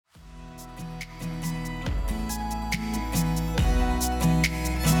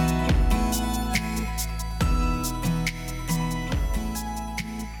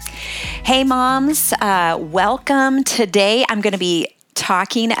Hey moms, welcome. Today I'm going to be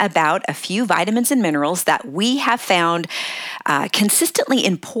talking about a few vitamins and minerals that we have found consistently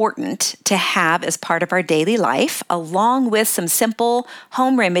important to have as part of our daily life, along with some simple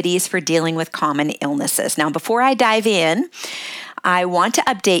home remedies for dealing with common illnesses. Now, before I dive in, I want to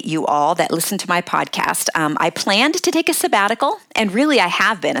update you all that listen to my podcast. I planned to take a sabbatical, and really I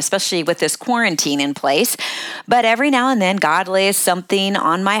have been, especially with this quarantine in place. But every now and then, God lays something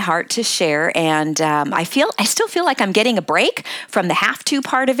on my heart to share, and I still feel like I'm getting a break from the have-to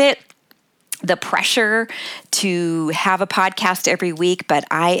part of it, the pressure to have a podcast every week, but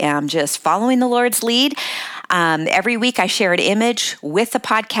I am just following the Lord's lead. Every week I share an image with the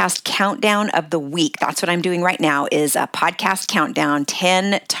podcast countdown of the week. That's what I'm doing right now is a podcast countdown,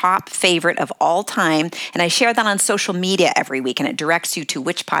 10 top favorite of all time. And I share that on social media every week, and it directs you to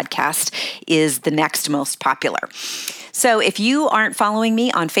which podcast is the next most popular. So if you aren't following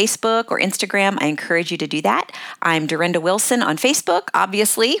me on Facebook or Instagram, I encourage you to do that. I'm Dorinda Wilson on Facebook,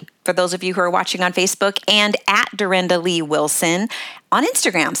 obviously, for those of you who are watching on Facebook, and at Dorinda Lee Wilson on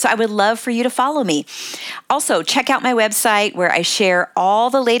Instagram. So I would love for you to follow me. Also, check out my website where I share all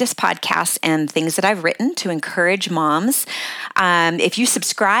the latest podcasts and things that I've written to encourage moms. If you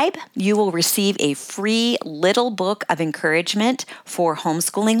subscribe, you will receive a free little book of encouragement for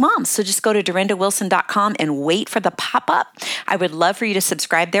homeschooling moms. So just go to dorindawilson.com and wait for the pop-up. I would love for you to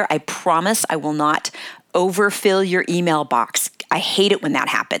subscribe there. I promise I will not overfill your email box. I hate it when that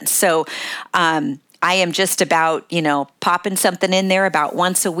happens. So I am just about, popping something in there about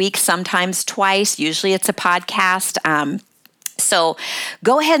once a week, sometimes twice. Usually it's a podcast. So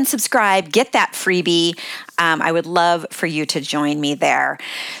go ahead and subscribe, get that freebie. I would love for you to join me there.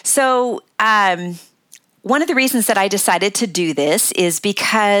 So one of the reasons that I decided to do this is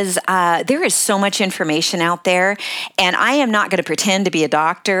because there is so much information out there, and I am not going to pretend to be a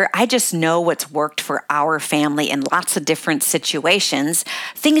doctor. I just know what's worked for our family in lots of different situations,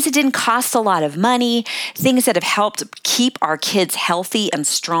 things that didn't cost a lot of money, things that have helped keep our kids healthy and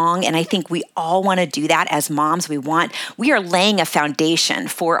strong, and I think we all want to do that as moms. We are laying a foundation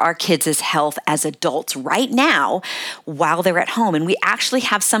for our kids' health as adults right now while they're at home, and we actually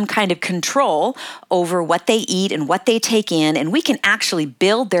have some kind of control over what they eat and what they take in, and we can actually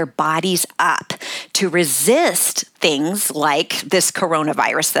build their bodies up to resist things like this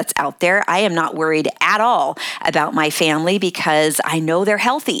coronavirus that's out there. I am not worried at all about my family because I know they're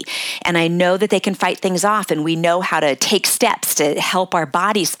healthy and I know that they can fight things off, and we know how to take steps to help our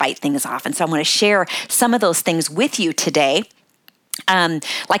bodies fight things off. And so I want to share some of those things with you today.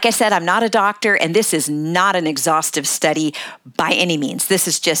 Like I said, I'm not a doctor, and this is not an exhaustive study by any means. This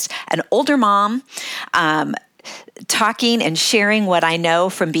is just an older mom talking and sharing what I know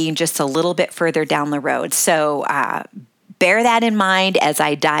from being just a little bit further down the road. So bear that in mind as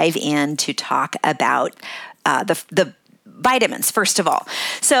I dive in to talk about the vitamins, first of all.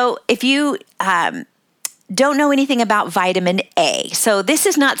 So if you don't know anything about vitamin A. So this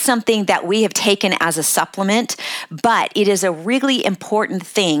is not something that we have taken as a supplement, but it is a really important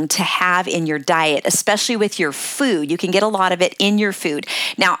thing to have in your diet, especially with your food. You can get a lot of it in your food.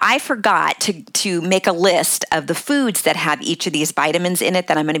 Now, I forgot to make a list of the foods that have each of these vitamins in it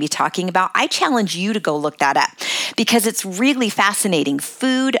that I'm going to be talking about. I challenge you to go look that up because it's really fascinating.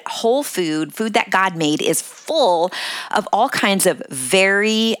 Whole food that God made is full of all kinds of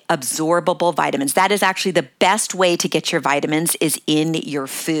very absorbable vitamins. That is actually the best way to get your vitamins is in your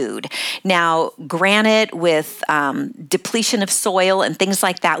food. Now, granted, with depletion of soil and things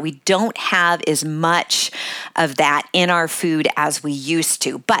like that, we don't have as much of that in our food as we used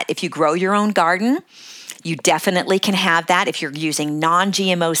to. But if you grow your own garden, you definitely can have that. If you're using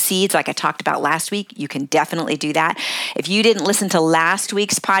non-GMO seeds, like I talked about last week, you can definitely do that. If you didn't listen to last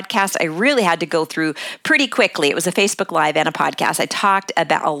week's podcast, I really had to go through pretty quickly. It was a Facebook Live and a podcast. I talked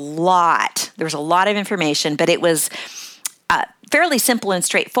about a lot. There was a lot of information, but it was fairly simple and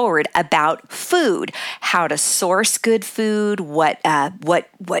straightforward about food, how to source good food, what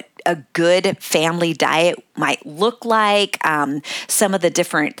a good family diet might look like, some of the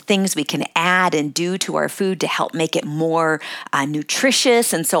different things we can add and do to our food to help make it more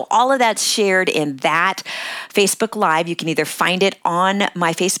nutritious. And so all of that's shared in that Facebook Live. You can either find it on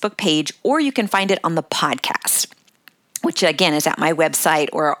my Facebook page or you can find it on the podcast, which again is at my website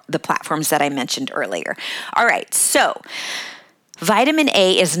or the platforms that I mentioned earlier. All right, so vitamin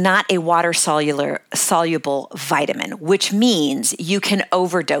A is not a water-soluble vitamin, which means you can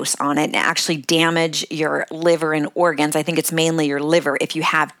overdose on it and actually damage your liver and organs. I think it's mainly your liver if you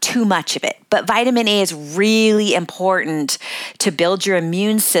have too much of it. But vitamin A is really important to build your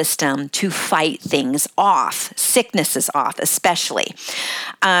immune system to fight things off, sicknesses off especially.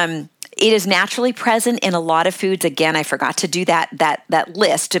 It is naturally present in a lot of foods. Again, I forgot to do that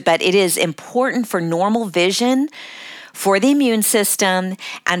list, but it is important for normal vision, for the immune system,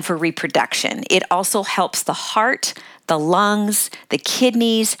 and for reproduction. It also helps the heart, the lungs, the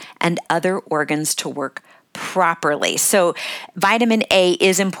kidneys, and other organs to work properly. So vitamin A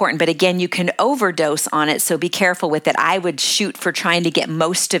is important, but again, you can overdose on it, so be careful with it. I would shoot for trying to get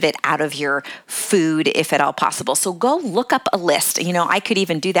most of it out of your food if at all possible. So go look up a list. I could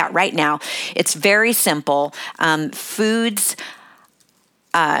even do that right now. It's very simple. Foods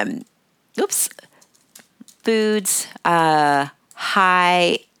high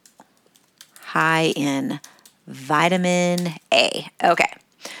in vitamin A. Okay.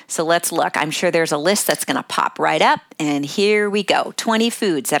 So let's look. I'm sure there's a list that's going to pop right up. And here we go. 20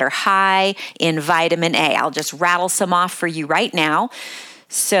 foods that are high in vitamin A. I'll just rattle some off for you right now.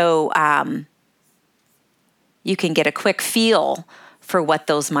 So you can get a quick feel for what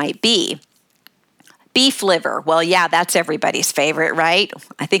those might be. Beef liver. Well, yeah, that's everybody's favorite, right?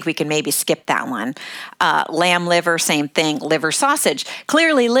 I think we can maybe skip that one. Lamb liver, same thing. Liver sausage.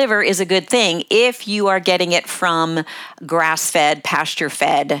 Clearly, liver is a good thing if you are getting it from grass-fed,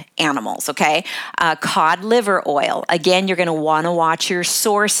 pasture-fed animals, okay? Cod liver oil. Again, you're going to want to watch your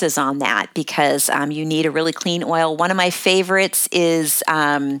sources on that because you need a really clean oil. One of my favorites is...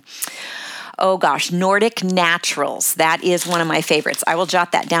 Nordic Naturals. That is one of my favorites. I will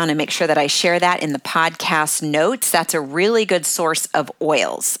jot that down and make sure that I share that in the podcast notes. That's a really good source of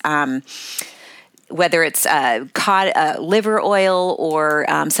oils. Whether it's cod liver oil or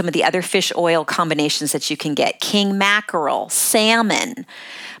some of the other fish oil combinations that you can get. King mackerel, salmon,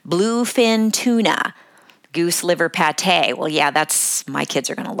 bluefin tuna, goose liver pate. Well, yeah, my kids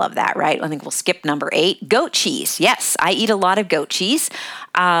are going to love that, right? I think we'll skip number 8. Goat cheese. Yes, I eat a lot of goat cheese.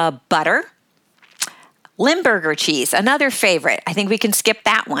 Butter. Limburger cheese, another favorite. I think we can skip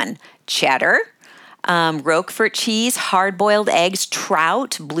that one. Cheddar, Roquefort cheese, hard-boiled eggs,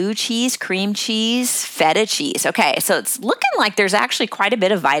 trout, blue cheese, cream cheese, feta cheese. Okay, so it's looking like there's actually quite a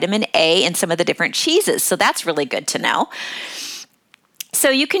bit of vitamin A in some of the different cheeses, so that's really good to know. So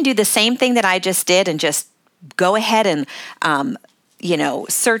you can do the same thing that I just did and just go ahead and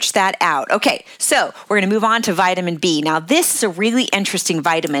search that out. Okay, so we're going to move on to vitamin B. Now, this is a really interesting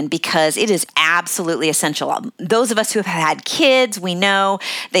vitamin because it is absolutely essential. Those of us who have had kids, we know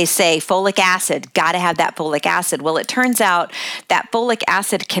they say folic acid, got to have that folic acid. Well, it turns out that folic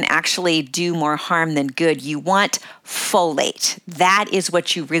acid can actually do more harm than good. You want folate. That is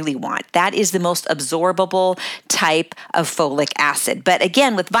what you really want. That is the most absorbable type of folic acid. But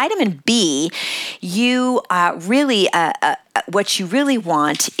again, with vitamin B, you what you really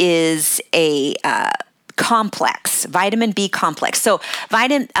want is a complex, vitamin B complex. So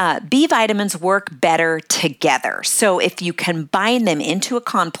B vitamins work better together. So if you combine them into a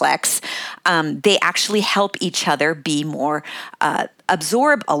complex, they actually help each other be more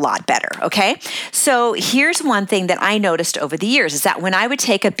absorb a lot better, okay? So here's one thing that I noticed over the years is that when I would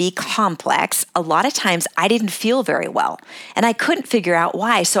take a B complex, a lot of times I didn't feel very well, and I couldn't figure out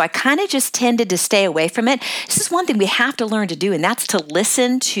why. So I kind of just tended to stay away from it. This is one thing we have to learn to do, and that's to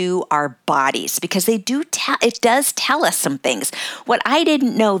listen to our bodies because it does tell us some things. What I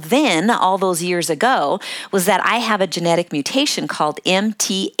didn't know then, all those years ago, was that I have a genetic mutation called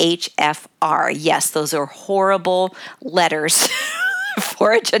MTHFR. Yes, those are horrible letters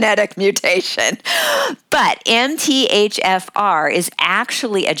for a genetic mutation. But MTHFR is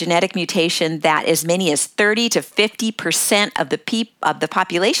actually a genetic mutation that as many as 30 to 50% of the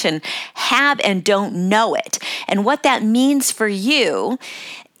population have and don't know it. And what that means for you,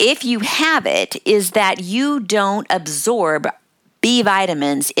 if you have it, is that you don't absorb B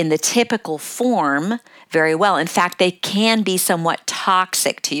vitamins in the typical form very well. In fact, they can be somewhat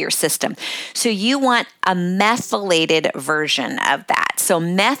toxic to your system. So you want a methylated version of that. So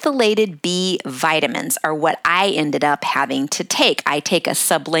methylated B vitamins are what I ended up having to take. I take a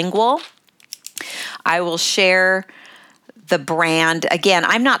sublingual. I will share the brand. Again,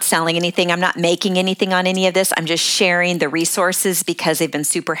 I'm not selling anything. I'm not making anything on any of this. I'm just sharing the resources because they've been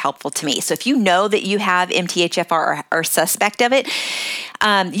super helpful to me. So if you know that you have MTHFR or suspect of it,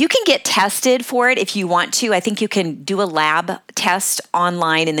 you can get tested for it if you want to. I think you can do a lab test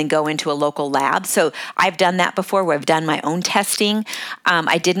online and then go into a local lab. So I've done that before where I've done my own testing.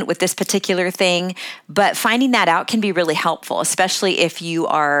 I didn't with this particular thing, but finding that out can be really helpful, especially if you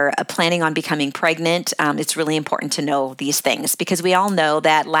are planning on becoming pregnant. It's really important to know these things because we all know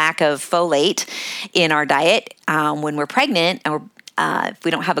that lack of folate in our diet when we're pregnant or if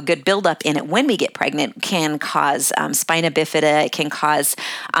we don't have a good buildup in it when we get pregnant can cause spina bifida. It can cause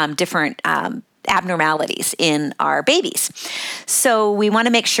different abnormalities in our babies. So we want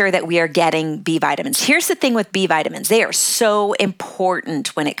to make sure that we are getting B vitamins. Here's the thing with B vitamins. They are so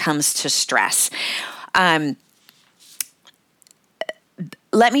important when it comes to stress.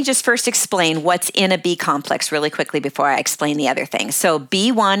 Let me just first explain what's in a B complex really quickly before I explain the other things. So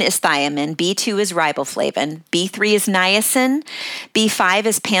B1 is thiamine, B2 is riboflavin, B3 is niacin, B5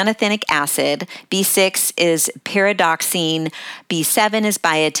 is pantothenic acid, B6 is pyridoxine, B7 is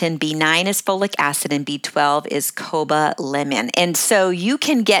biotin, B9 is folic acid, and B12 is cobalamin. And so you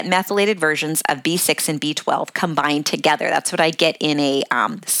can get methylated versions of B6 and B12 combined together. That's what I get in a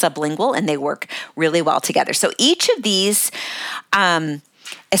sublingual, and they work really well together. So each of these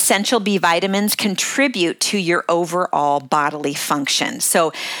essential B vitamins contribute to your overall bodily function.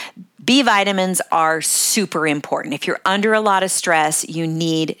 So B vitamins are super important. If you're under a lot of stress, you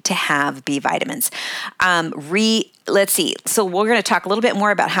need to have B vitamins. Let's see. So we're going to talk a little bit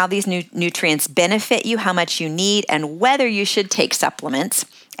more about how these nutrients benefit you, how much you need, and whether you should take supplements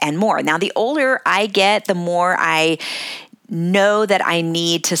and more. Now, the older I get, the more I know that I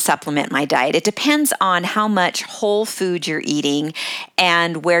need to supplement my diet. It depends on how much whole food you're eating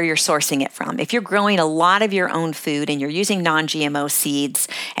and where you're sourcing it from. If you're growing a lot of your own food and you're using non-GMO seeds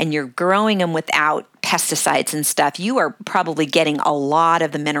and you're growing them without pesticides and stuff, you are probably getting a lot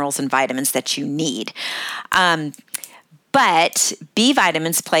of the minerals and vitamins that you need. But B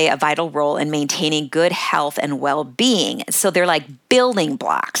vitamins play a vital role in maintaining good health and well-being. So they're like building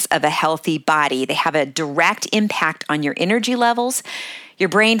blocks of a healthy body. They have a direct impact on your energy levels, your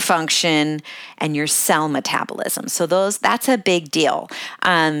brain function, and your cell metabolism. So that's a big deal.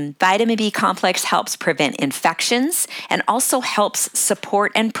 Vitamin B complex helps prevent infections and also helps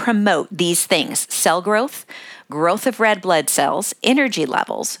support and promote these things: cell growth, growth of red blood cells, energy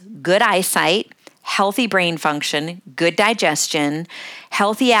levels, good eyesight, healthy brain function, good digestion,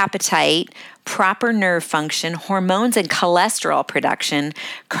 healthy appetite, proper nerve function, hormones and cholesterol production,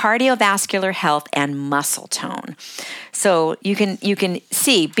 cardiovascular health, and muscle tone. So you can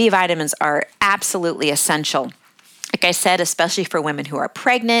see B vitamins are absolutely essential. Like I said, especially for women who are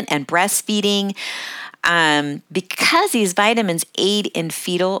pregnant and breastfeeding, because these vitamins aid in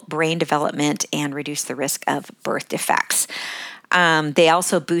fetal brain development and reduce the risk of birth defects. They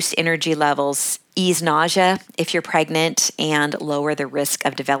also boost energy levels, ease nausea if you're pregnant, and lower the risk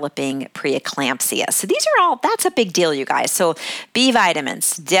of developing preeclampsia. So that's a big deal, you guys. So B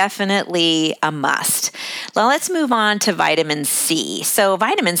vitamins, definitely a must. Now let's move on to vitamin C. So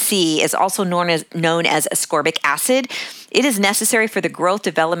vitamin C is also known as ascorbic acid. It is necessary for the growth,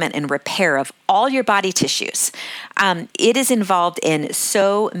 development, and repair of all your body tissues. It is involved in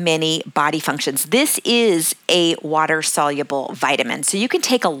so many body functions. This is a water-soluble vitamin, so you can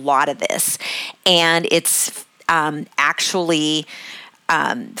take a lot of this, and it's actually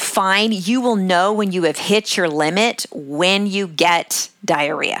fine. You will know when you have hit your limit when you get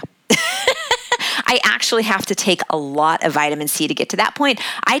diarrhea. I actually have to take a lot of vitamin C to get to that point.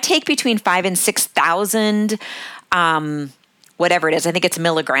 I take between 5,000 and 6,000 whatever it is, I think it's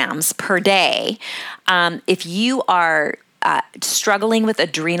milligrams per day. If you are struggling with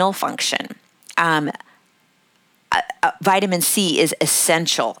adrenal function, vitamin C is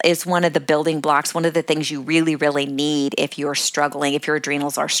essential. It's one of the building blocks, one of the things you really, really need if you're struggling, if your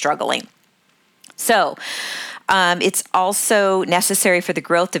adrenals are struggling. So it's also necessary for the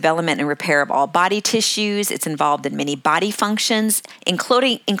growth, development, and repair of all body tissues. It's involved in many body functions,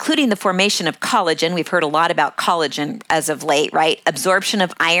 including the formation of collagen. We've heard a lot about collagen as of late, right? Absorption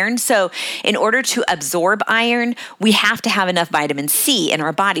of iron. So in order to absorb iron, we have to have enough vitamin C in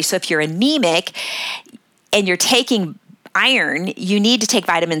our body. So if you're anemic and you're taking iron, you need to take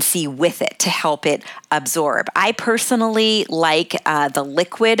vitamin C with it to help it absorb. I personally like the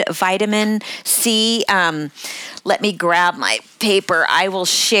liquid vitamin C. Let me grab my paper. I will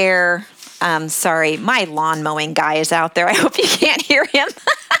share. Sorry, my lawn mowing guy is out there. I hope you can't hear him.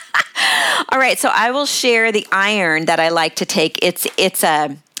 All right, so I will share the iron that I like to take. It's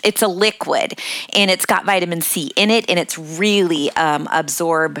a liquid, and it's got vitamin C in it, and it's really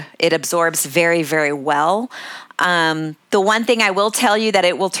it absorbs very, very well. The one thing I will tell you that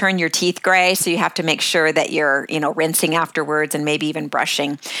it will turn your teeth gray, so you have to make sure that you're, rinsing afterwards and maybe even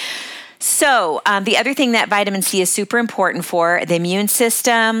brushing. So the other thing that vitamin C is super important for: the immune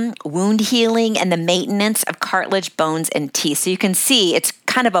system, wound healing, and the maintenance of cartilage, bones, and teeth. So you can see it's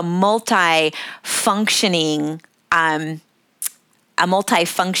kind of a multi-functioning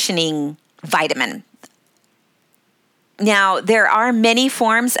vitamin. Now, there are many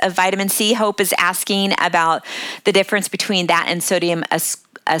forms of vitamin C. Hope is asking about the difference between that and sodium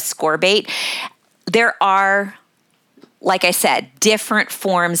ascorbate. There are like I said, different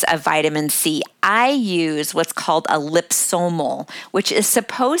forms of vitamin C. I use what's called a liposomal, which is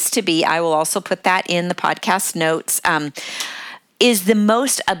supposed to be, I will also put that in the podcast notes, is the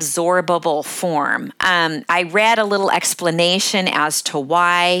most absorbable form. I read a little explanation as to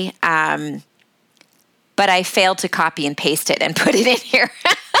why, but I failed to copy and paste it and put it in here.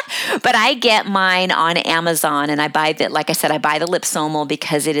 But I get mine on Amazon, and I buy the liposomal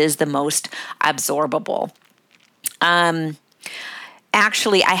because it is the most absorbable.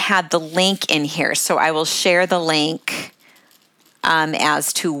 Actually, I had the link in here, so I will share the link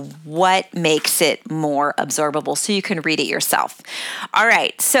as to what makes it more absorbable, so you can read it yourself. All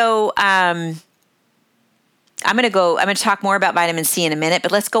right, so I'm going to talk more about vitamin C in a minute,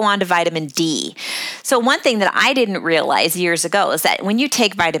 but let's go on to vitamin D. So one thing that I didn't realize years ago is that when you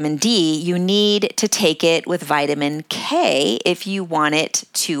take vitamin D, you need to take it with vitamin K if you want it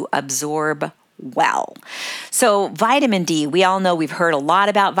to absorb well. So vitamin D, we all know, we've heard a lot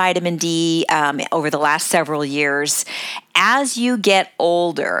about vitamin D over the last several years. As you get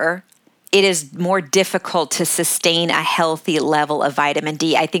older, it is more difficult to sustain a healthy level of vitamin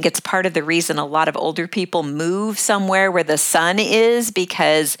D. I think it's part of the reason a lot of older people move somewhere where the sun is,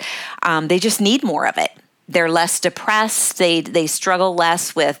 because they just need more of it. They're less depressed. They struggle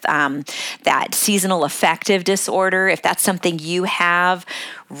less with that seasonal affective disorder. If that's something you have,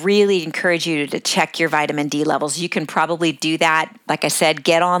 really encourage you to check your vitamin D levels. You can probably do that. Like I said,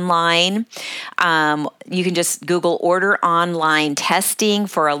 get online. You can just Google order online testing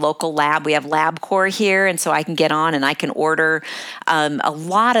for a local lab. We have LabCorp here, and so I can get on and I can order a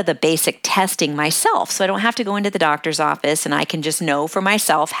lot of the basic testing myself. So I don't have to go into the doctor's office, and I can just know for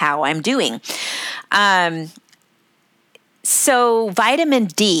myself how I'm doing. So vitamin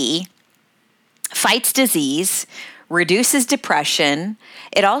D fights disease, reduces depression.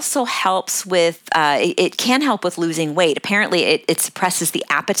 It also helps with, it can help with losing weight. Apparently, it suppresses the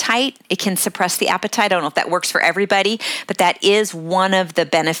appetite. It can suppress the appetite. I don't know if that works for everybody, but that is one of the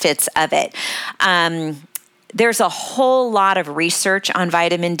benefits of it. There's a whole lot of research on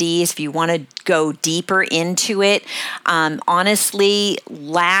vitamin D if you want to go deeper into it. Honestly,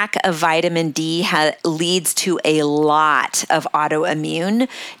 lack of vitamin D leads to a lot of autoimmune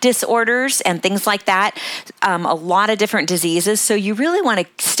disorders and things like that, a lot of different diseases. So you really want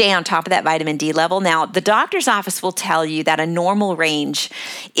to stay on top of that vitamin D level. Now, the doctor's office will tell you that a normal range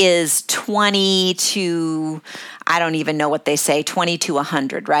is 20 to, I don't even know what they say, 20 to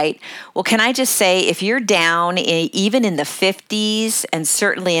 100, right? Well, can I just say, if you're down even in the 50s and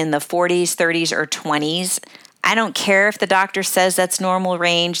certainly in the 40s, 30s, or 20s, I don't care if the doctor says that's normal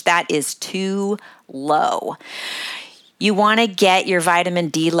range, that is too low. You want to get your vitamin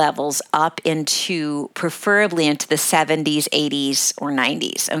D levels up preferably into the 70s, 80s, or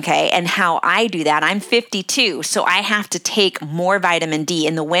 90s, okay? And how I do that, I'm 52, so I have to take more vitamin D.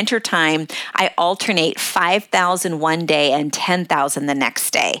 In the wintertime, I alternate 5,000 one day and 10,000 the next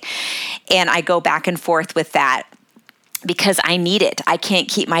day. And I go back and forth with that, because I need it. I can't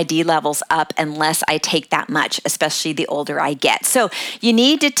keep my D levels up unless I take that much, especially the older I get. So you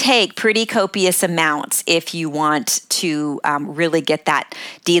need to take pretty copious amounts if you want to really get that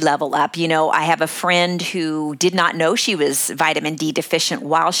D level up. You know, I have a friend who did not know she was vitamin D deficient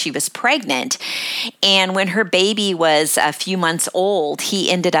while she was pregnant. And when her baby was a few months old,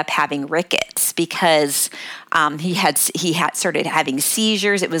 he ended up having rickets because he had started having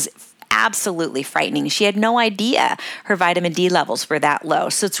seizures. It was absolutely frightening. She had no idea her vitamin D levels were that low.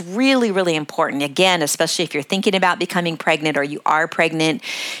 So it's really, really important. Again, especially if you're thinking about becoming pregnant or you are pregnant,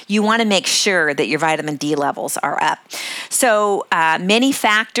 you want to make sure that your vitamin D levels are up. So many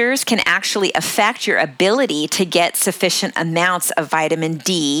factors can actually affect your ability to get sufficient amounts of vitamin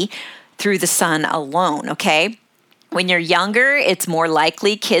D through the sun alone, okay? When you're younger,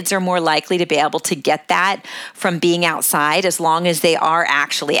 kids are more likely to be able to get that from being outside, as long as they are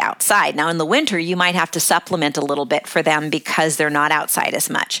actually outside. Now, in the winter, you might have to supplement a little bit for them because they're not outside as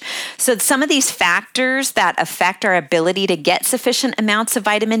much. So some of these factors that affect our ability to get sufficient amounts of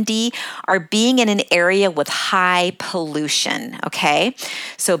vitamin D are being in an area with high pollution, okay?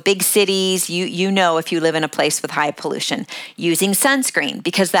 So big cities, you know if you live in a place with high pollution. Using sunscreen,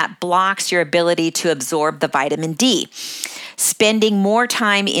 because that blocks your ability to absorb the vitamin D. Spending more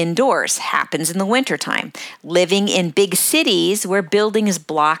time indoors happens in the wintertime. Living in big cities where buildings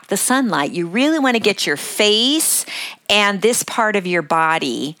block the sunlight. You really want to get your face and this part of your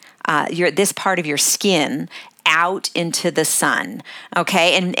body, this part of your skin out into the sun.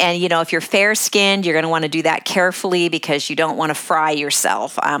 Okay. And if you're fair skinned, you're going to want to do that carefully because you don't want to fry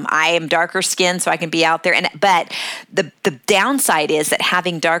yourself. I am darker skinned, so I can be out there. But the downside is that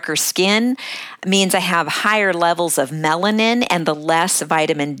having darker skin means I have higher levels of melanin and the less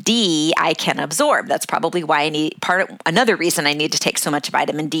vitamin D I can absorb. That's probably why another reason I need to take so much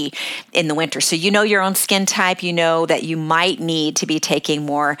vitamin D in the winter. So your own skin type, that you might need to be taking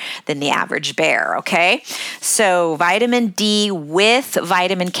more than the average bear, okay? So vitamin D with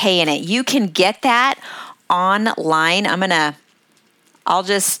vitamin K in it. You can get that online. I'll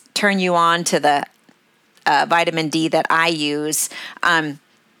just turn you on to the vitamin D that I use. And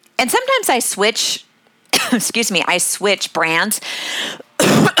sometimes I switch, I switch brands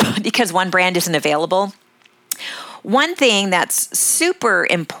because one brand isn't available. One thing that's super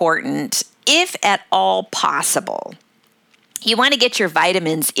important, if at all possible, you want to get your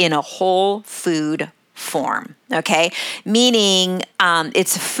vitamins in a whole food form, okay? Meaning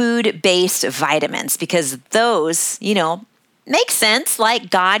it's food-based vitamins because those, makes sense.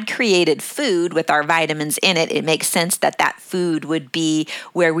 Like God created food with our vitamins in it. It makes sense that food would be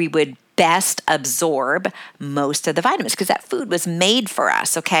where we would best absorb most of the vitamins because that food was made for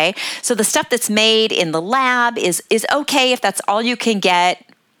us, okay? So the stuff that's made in the lab is okay if that's all you can get.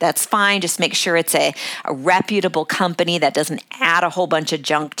 That's fine. Just make sure it's a reputable company that doesn't add a whole bunch of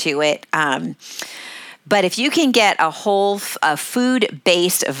junk to it. But if you can get a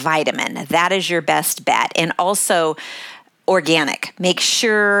food-based vitamin, that is your best bet. And also organic. Make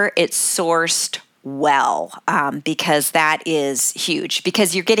sure it's sourced well because that is huge.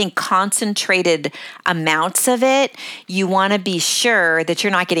 Because you're getting concentrated amounts of it, you want to be sure that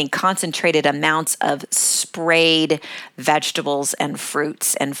you're not getting concentrated amounts of sprayed vegetables and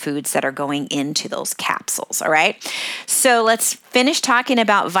fruits and foods that are going into those capsules, all right? So let's finish talking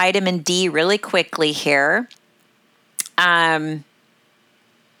about vitamin D really quickly here.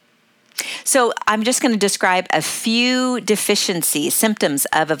 So I'm just going to describe a few symptoms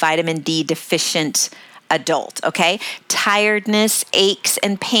of a vitamin D deficient adult, okay? Tiredness, aches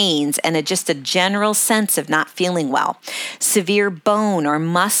and pains, and just a general sense of not feeling well. Severe bone or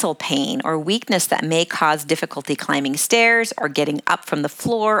muscle pain or weakness that may cause difficulty climbing stairs or getting up from the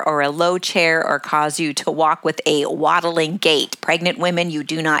floor or a low chair or cause you to walk with a waddling gait. Pregnant women, you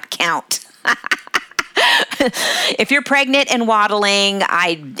do not count. If you're pregnant and waddling,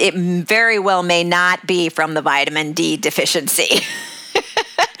 it very well may not be from the vitamin D deficiency.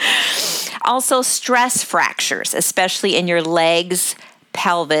 Also, stress fractures, especially in your legs,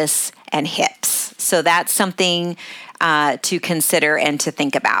 pelvis, and hips. So that's something to consider and to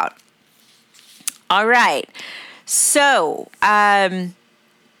think about. All right. So,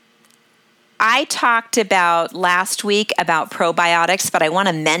 I talked about last week about probiotics, but I want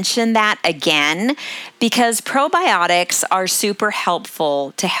to mention that again because probiotics are super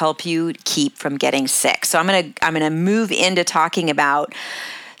helpful to help you keep from getting sick. So I'm going to move into talking about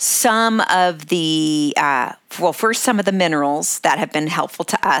some of the, first some of the minerals that have been helpful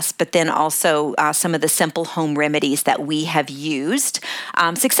to us, but then also some of the simple home remedies that we have used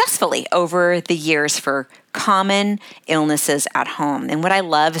successfully over the years for common illnesses at home. And what I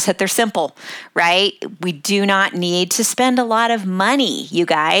love is that they're simple, right? We do not need to spend a lot of money, you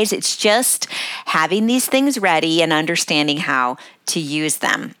guys. It's just having these things ready and understanding how to use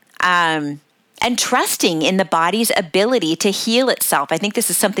them. And trusting in the body's ability to heal itself. I think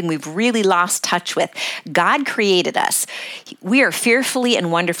this is something we've really lost touch with. God created us. We are fearfully and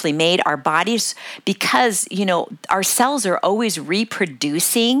wonderfully made. Our bodies, because, our cells are always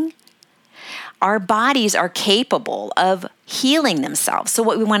reproducing, our bodies are capable of healing themselves. So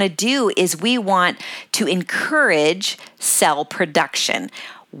what we want to do is we want to encourage cell production.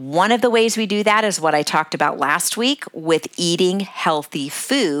 One of the ways we do that is what I talked about last week with eating healthy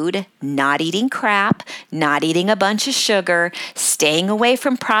food, not eating crap, not eating a bunch of sugar, staying away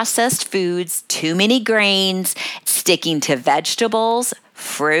from processed foods, too many grains, sticking to vegetables,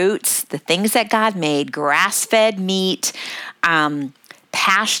 fruits, the things that God made, grass-fed meat,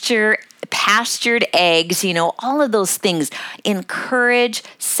 pastured eggs, all of those things encourage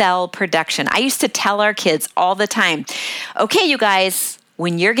cell production. I used to tell our kids all the time, okay, you guys,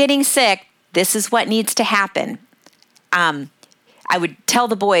 when you're getting sick, this is what needs to happen. I would tell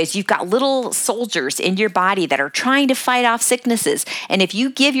the boys, you've got little soldiers in your body that are trying to fight off sicknesses. And if you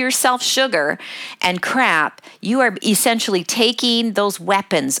give yourself sugar and crap, you are essentially taking those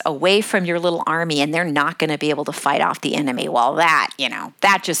weapons away from your little army, and they're not going to be able to fight off the enemy. Well, that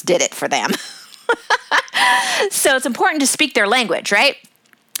just did it for them. So it's important to speak their language, right?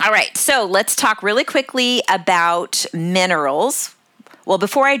 All right, so let's talk really quickly about minerals. Well,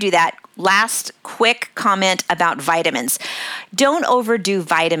 before I do that, last quick comment about vitamins. Don't overdo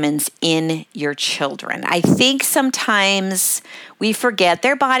vitamins in your children. I think sometimes we forget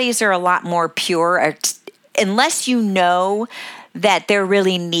their bodies are a lot more pure, unless you know that they're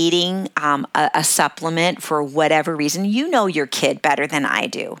really needing a supplement for whatever reason. You know your kid better than I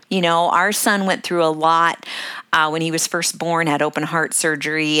do. Our son went through a lot when he was first born, had open heart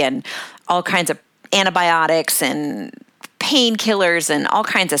surgery and all kinds of antibiotics and painkillers and all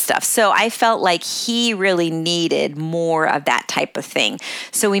kinds of stuff. So I felt like he really needed more of that type of thing.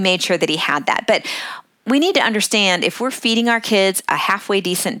 So we made sure that he had that. But we need to understand, if we're feeding our kids a halfway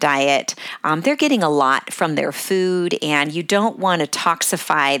decent diet, they're getting a lot from their food, and you don't want to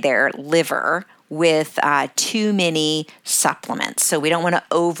toxify their liver with too many supplements. So we don't want to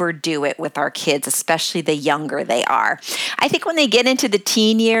overdo it with our kids, especially the younger they are. I think when they get into the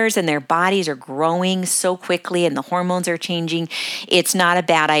teen years and their bodies are growing so quickly and the hormones are changing, it's not a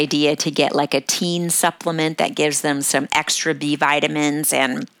bad idea to get like a teen supplement that gives them some extra B vitamins,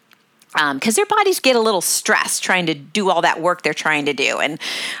 and because their bodies get a little stressed trying to do all that work they're trying to do.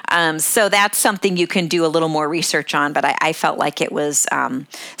 And so that's something you can do a little more research on, but I felt like it was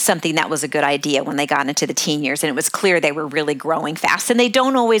something that was a good idea when they got into the teen years, and it was clear they were really growing fast, and they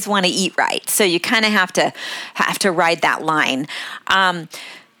don't always want to eat right. So you kind of have to ride that line.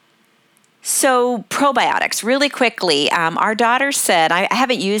 So probiotics, really quickly, our daughter said, I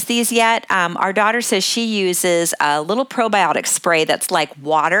haven't used these yet. Our daughter says she uses a little probiotic spray that's like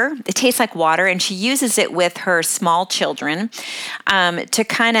water. It tastes like water, and she uses it with her small children to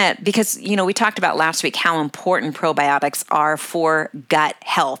kind of, because, we talked about last week how important probiotics are for gut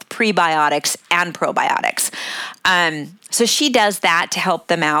health, prebiotics and probiotics. So she does that to help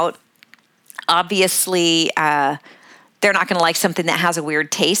them out. Obviously, they're not going to like something that has a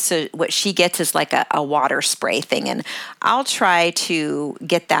weird taste. So what she gets is like a water spray thing. And I'll try to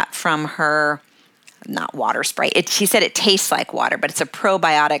get that from her. Not water spray. She said it tastes like water, but it's a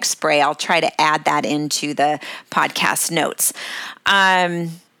probiotic spray. I'll try to add that into the podcast notes.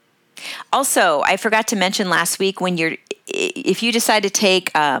 Also, I forgot to mention last week, if you decide to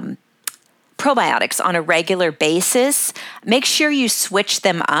take probiotics on a regular basis, make sure you switch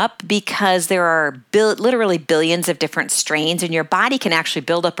them up, because there are literally billions of different strains, and your body can actually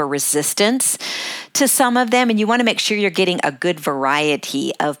build up a resistance to some of them. And you want to make sure you're getting a good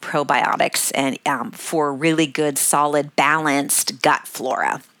variety of probiotics and for really good, solid, balanced gut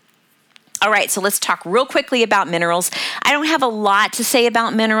flora. All right, so let's talk real quickly about minerals. I don't have a lot to say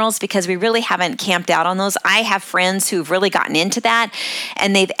about minerals because we really haven't camped out on those. I have friends who've really gotten into that,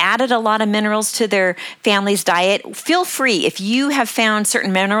 and they've added a lot of minerals to their family's diet. Feel free, if you have found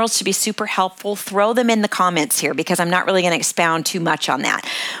certain minerals to be super helpful, throw them in the comments here, because I'm not really going to expound too much on that.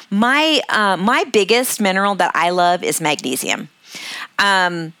 My biggest mineral that I love is magnesium.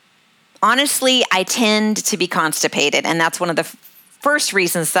 Honestly, I tend to be constipated, and that's one of the first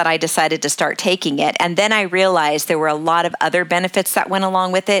reasons that I decided to start taking it. And then I realized there were a lot of other benefits that went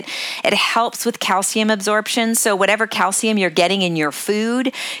along with it. It helps with calcium absorption. So whatever calcium you're getting in your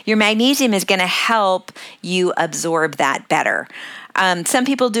food, your magnesium is going to help you absorb that better. Some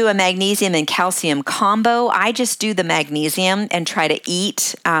people do a magnesium and calcium combo. I just do the magnesium and try to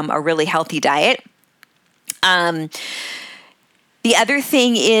eat a really healthy diet. The other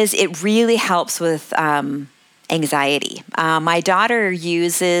thing is it really helps with anxiety. My daughter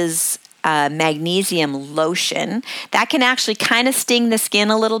uses magnesium lotion. That can actually kind of sting the skin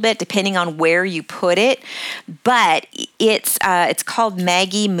a little bit depending on where you put it, but it's called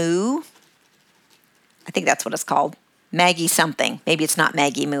Maggie Moo. I think that's what it's called. Maggie something. Maybe it's not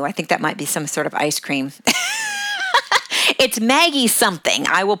Maggie Moo. I think that might be some sort of ice cream. It's Maggie something.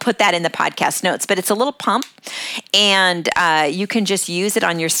 I will put that in the podcast notes, but it's a little pump, and you can just use it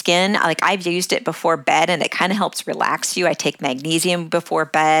on your skin. Like, I've used it before bed, and it kind of helps relax you. I take magnesium before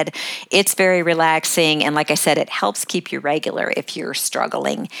bed. It's very relaxing, and like I said, it helps keep you regular if you're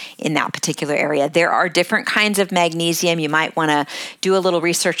struggling in that particular area. There are different kinds of magnesium. You might want to do a little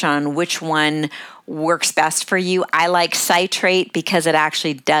research on which one works best for you. I like citrate because it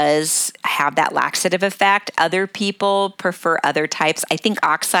actually does have that laxative effect. Other people prefer other types. I think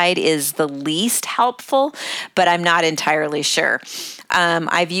oxide is the least helpful, but I'm not entirely sure.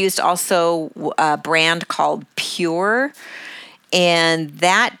 I've used also a brand called Pure, and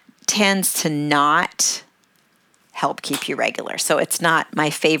that tends to not help keep you regular. So it's not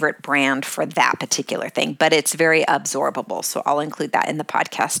my favorite brand for that particular thing, but it's very absorbable. So I'll include that in the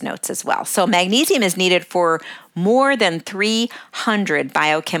podcast notes as well. So magnesium is needed for more than 300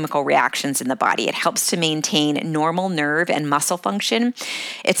 biochemical reactions in the body. It helps to maintain normal nerve and muscle function.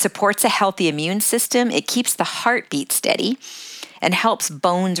 It supports a healthy immune system. It keeps the heartbeat steady and helps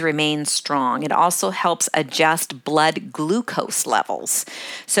bones remain strong. It also helps adjust blood glucose levels.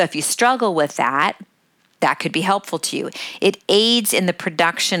 So if you struggle with that could be helpful to you. It aids in the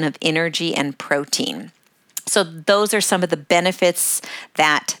production of energy and protein. So those are some of the benefits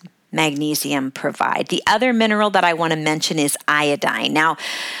that magnesium provide. The other mineral that I want to mention is iodine. Now,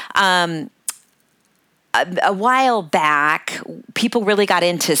 a while back, people really got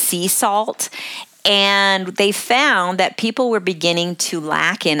into sea salt, and they found that people were beginning to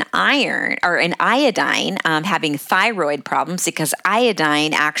lack in iron or in iodine, having thyroid problems, because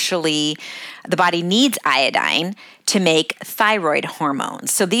iodine actually, the body needs iodine to make thyroid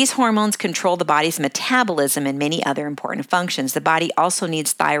hormones. So these hormones control the body's metabolism and many other important functions. The body also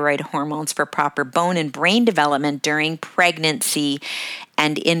needs thyroid hormones for proper bone and brain development during pregnancy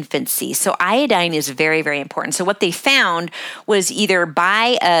and infancy. So iodine is very, very important. So what they found was either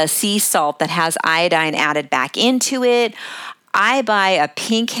buy a sea salt that has iodine added back into it. I buy a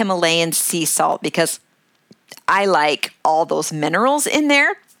pink Himalayan sea salt because I like all those minerals in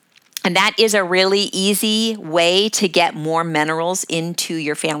there. And that is a really easy way to get more minerals into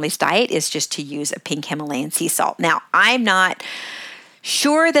your family's diet, is just to use a pink Himalayan sea salt. Now, I'm not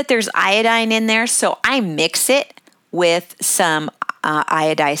sure that there's iodine in there, so I mix it with some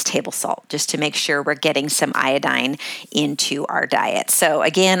iodized table salt just to make sure we're getting some iodine into our diet. So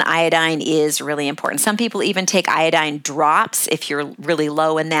again, iodine is really important. Some people even take iodine drops. If you're really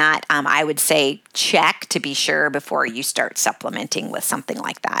low in that, I would say check to be sure before you start supplementing with something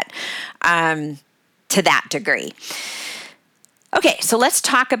like that to that degree. Okay, so let's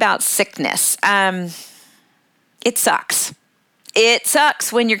talk about sickness. It sucks. It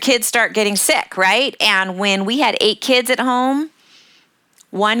sucks when your kids start getting sick, right? And when we had 8 kids at home,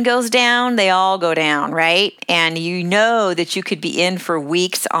 one goes down, they all go down, right? And you know that you could be in for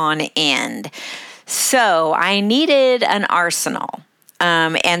weeks on end. So I needed an arsenal.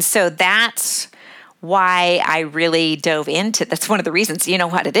 And so that's why I really dove into, that's one of the reasons, you know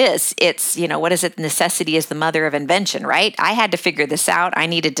what it is. It's, what is it? Necessity is the mother of invention, right? I had to figure this out. I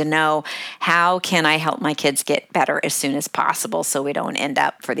needed to know, how can I help my kids get better as soon as possible so we don't end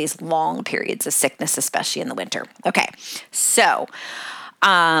up for these long periods of sickness, especially in the winter. Okay, so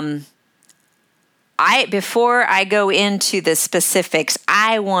before I go into the specifics,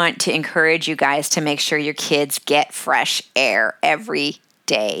 I want to encourage you guys to make sure your kids get fresh air every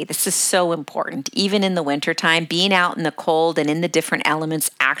day. This is so important. Even in the wintertime, being out in the cold and in the different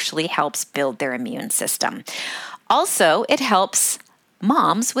elements actually helps build their immune system. Also, it helps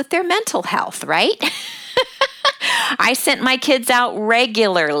moms with their mental health, right? I sent my kids out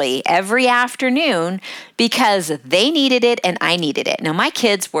regularly every afternoon because they needed it and I needed it. Now, my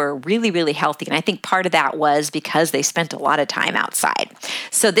kids were really, really healthy, and I think part of that was because they spent a lot of time outside.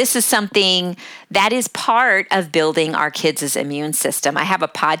 So this is something that is part of building our kids' immune system. I have a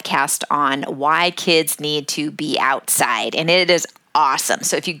podcast on why kids need to be outside, and it is awesome.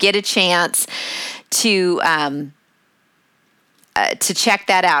 So if you get a chance to check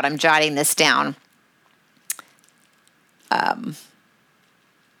that out, I'm jotting this down.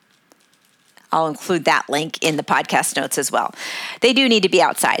 I'll include that link in the podcast notes as well. They do need to be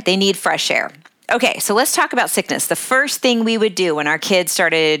outside. They need fresh air. Okay, so let's talk about sickness. The first thing we would do when our kids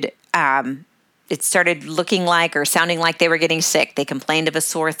started, it started looking like or sounding like they were getting sick, they complained of a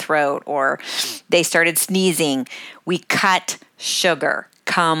sore throat or they started sneezing, we cut sugar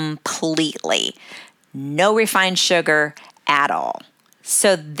completely. No refined sugar at all.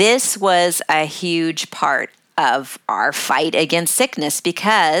 So this was a huge part of our fight against sickness,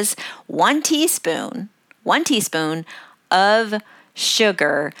 because one teaspoon of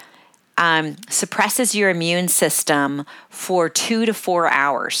sugar suppresses your immune system for 2 to 4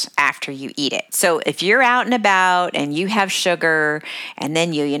 hours after you eat it. So if you're out and about and you have sugar and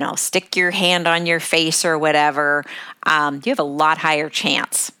then you stick your hand on your face or whatever, you have a lot higher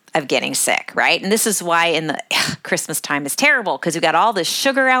chance of getting sick, right? And this is why in the Christmas time is terrible, because we got all this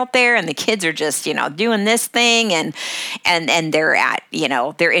sugar out there and the kids are just, doing this thing and they're at,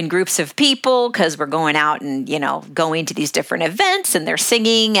 they're in groups of people because we're going out and, going to these different events and they're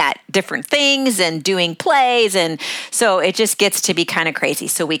singing at different things and doing plays. And so it just gets to be kind of crazy.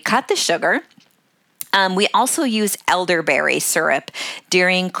 So we cut the sugar. We also use elderberry syrup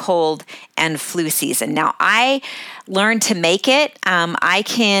during cold and flu season. Now, I learned to make it. I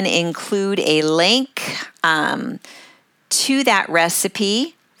can include a link to that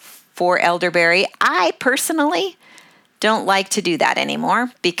recipe for elderberry. I personally don't like to do that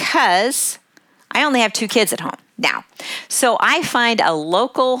anymore because I only have 2 kids at home now. So I find a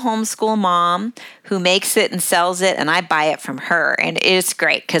local homeschool mom who makes it and sells it, and I buy it from her. And it's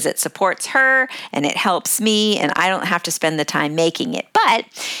great because it supports her and it helps me, and I don't have to spend the time making it. But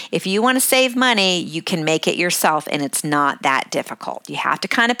if you want to save money, you can make it yourself, and it's not that difficult. You have to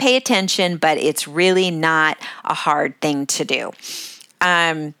kind of pay attention, but it's really not a hard thing to do.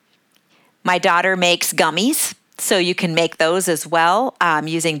 My daughter makes gummies, so you can make those as well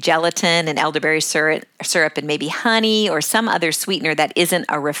using gelatin and elderberry syrup and maybe honey or some other sweetener that isn't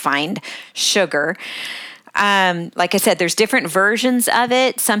a refined sugar. Like I said, there's different versions of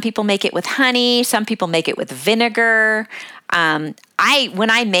it. Some people make it with honey. Some people make it with vinegar. When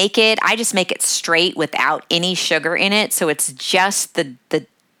I make it, I just make it straight without any sugar in it. So it's just the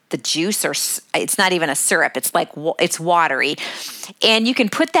juice, or it's not even a syrup. It's like, it's watery. And you can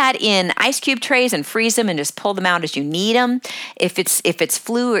put that in ice cube trays and freeze them and just pull them out as you need them. If it's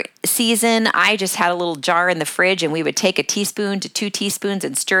flu season, I just had a little jar in the fridge, and we would take a teaspoon to 2 teaspoons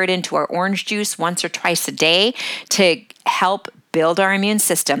and stir it into our orange juice once or twice a day to help build our immune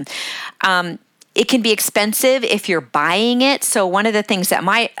system. It can be expensive if you're buying it. So one of the things that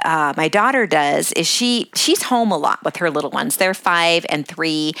my daughter does is she's home a lot with her little ones. They're 5 and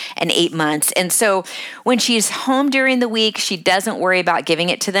 3 and 8 months. And so when she's home during the week, she doesn't worry about giving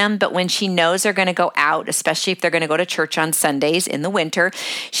it to them. But when she knows they're going to go out, especially if they're going to go to church on Sundays in the winter,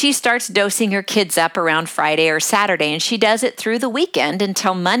 she starts dosing her kids up around Friday or Saturday. And she does it through the weekend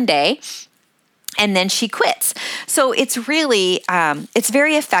until Monday. And then she quits. So it's really, it's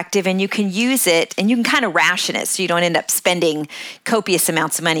very effective, and you can use it and you can kind of ration it so you don't end up spending copious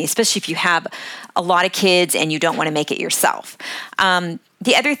amounts of money, especially if you have a lot of kids and you don't want to make it yourself.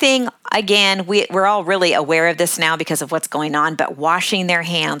 The other thing, again, we're all really aware of this now because of what's going on, but washing their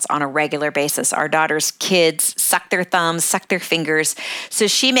hands on a regular basis. Our daughter's kids suck their thumbs, suck their fingers. So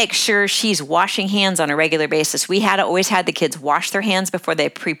she makes sure she's washing hands on a regular basis. We had always had the kids wash their hands before they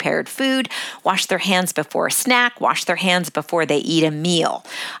prepared food, wash their hands before a snack, wash their hands before they eat a meal.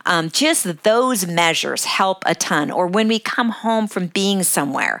 Just those measures help a ton. Or when we come home from being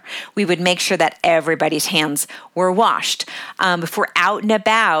somewhere, we would make sure that everybody's hands were washed. If we're out and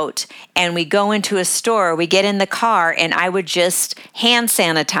about and we go into a store, we get in the car, and I would just hand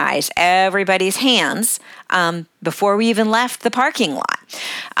sanitize everybody's hands before we even left the parking lot.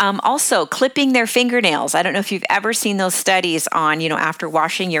 Also, clipping their fingernails. I don't know if you've ever seen those studies on, after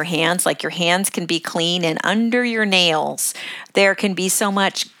washing your hands, like your hands can be clean, and under your nails, there can be so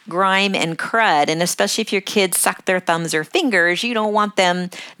much grime and crud. And especially if your kids suck their thumbs or fingers, you don't want them,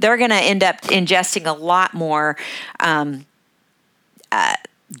 they're going to end up ingesting a lot more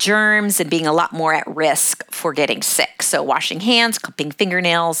germs and being a lot more at risk for getting sick. So washing hands, clipping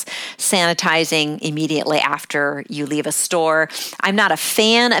fingernails, sanitizing immediately after you leave a store. I'm not a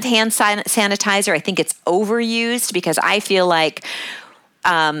fan of hand sanitizer. I think it's overused because I feel like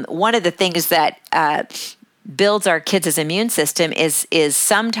one of the things that builds our kids' immune system is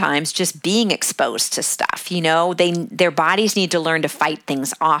sometimes just being exposed to stuff. Their bodies need to learn to fight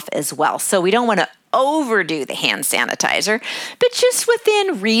things off as well. So we don't want to overdo the hand sanitizer, but just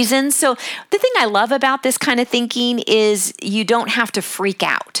within reason. So the thing I love about this kind of thinking is you don't have to freak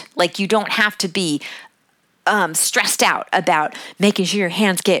out. Like, you don't have to be stressed out about making sure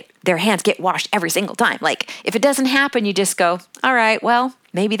their hands get washed every single time. Like, if it doesn't happen, you just go, all right, well,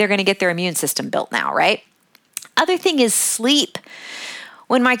 maybe they're going to get their immune system built now, right? Other thing is sleep.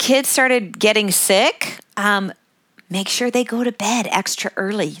 When my kids started getting sick, make sure they go to bed extra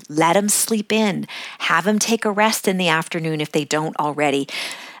early. Let them sleep in. Have them take a rest in the afternoon if they don't already.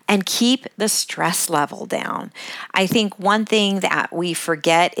 And keep the stress level down. I think one thing that we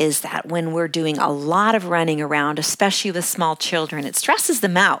forget is that when we're doing a lot of running around, especially with small children, it stresses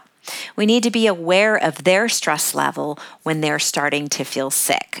them out. We need to be aware of their stress level when they're starting to feel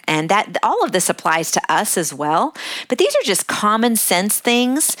sick. And that all of this applies to us as well. But these are just common sense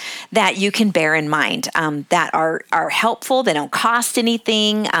things that you can bear in mind that are helpful. They don't cost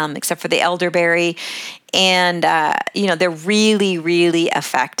anything except for the elderberry. And, they're really, really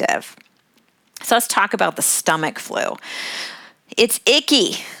effective. So let's talk about the stomach flu. It's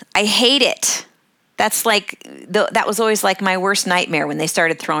icky. I hate it. That was always like my worst nightmare when they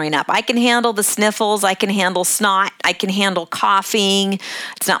started throwing up. I can handle the sniffles. I can handle snot. I can handle coughing.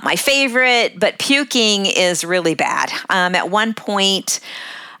 It's not my favorite, but puking is really bad. At one point,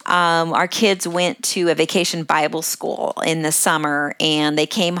 Our kids went to a vacation Bible school in the summer, and they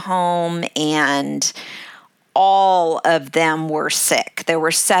came home, and all of them were sick. There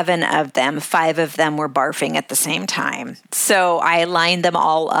were 7 of them. 5 of them were barfing at the same time. So I lined them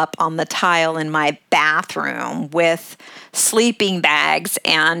all up on the tile in my bathroom with sleeping bags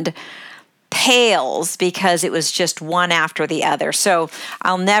and pails because it was just one after the other. So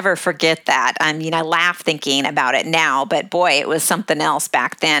I'll never forget that. I mean, I laugh thinking about it now, but boy, it was something else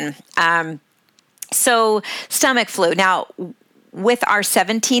back then. So stomach flu. Now, with our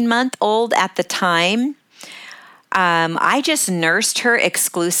 17-month-old at the time, I just nursed her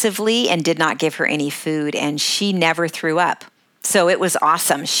exclusively and did not give her any food, and she never threw up. So it was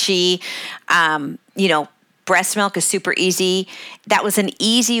awesome. She, breast milk is super easy. That was an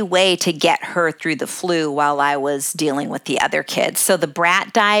easy way to get her through the flu while I was dealing with the other kids. So the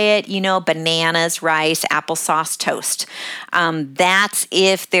brat diet, bananas, rice, applesauce, toast. That's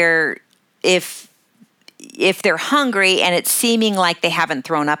if they're hungry and it's seeming like they haven't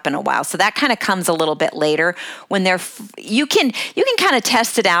thrown up in a while. So that kind of comes a little bit later when you can kind of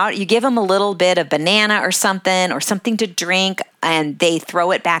test it out. You give them a little bit of banana or something to drink, and they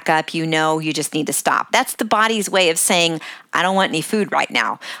throw it back up. You just need to stop. That's the body's way of saying, I don't want any food right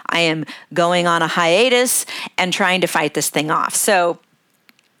now. I am going on a hiatus and trying to fight this thing off. So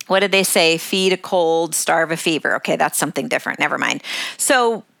what did they say? Feed a cold, starve a fever. Okay, that's something different. Never mind.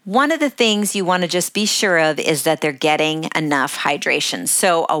 So one of the things you want to just be sure of is that they're getting enough hydration.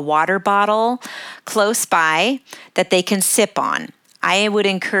 So a water bottle close by that they can sip on. I would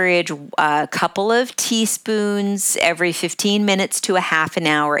encourage a couple of teaspoons every 15 minutes to a half an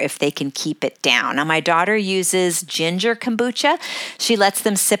hour if they can keep it down. Now, my daughter uses ginger kombucha. She lets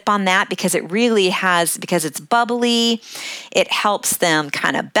them sip on that because because it's bubbly, it helps them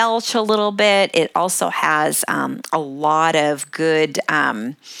kind of belch a little bit. It also has a lot of good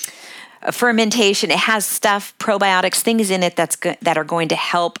fermentation. It has probiotics, things in it that are going to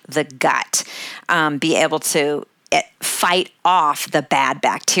help the gut be able to fight off the bad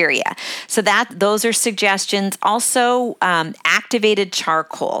bacteria. So those are suggestions. Also, activated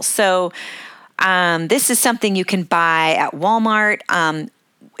charcoal. So this is something you can buy at Walmart.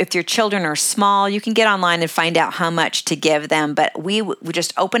 If your children are small, you can get online and find out how much to give them. But we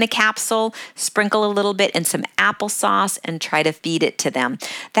just open a capsule, sprinkle a little bit in some applesauce, and try to feed it to them.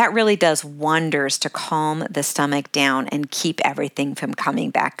 That really does wonders to calm the stomach down and keep everything from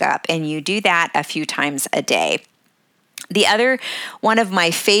coming back up. And you do that a few times a day. The other one of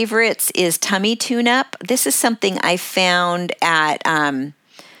my favorites is tummy tune-up. This is something I found at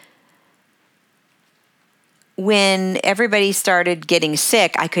when everybody started getting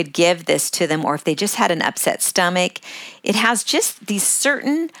sick. I could give this to them, or if they just had an upset stomach. It has just these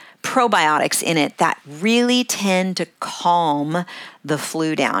certain probiotics in it that really tend to calm the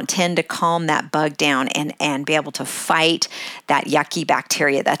flu down, tend to calm that bug down and be able to fight that yucky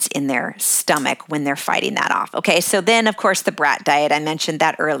bacteria that's in their stomach when they're fighting that off. Okay, so then, of course, the brat diet, I mentioned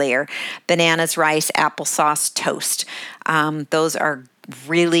that earlier. Bananas, rice, applesauce, toast. Those are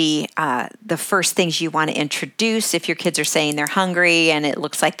really the first things you want to introduce if your kids are saying they're hungry and it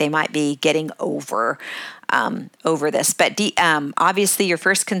looks like they might be getting over this. But obviously your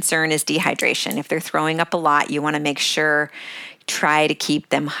first concern is dehydration. If they're throwing up a lot, you want to make sure, try to keep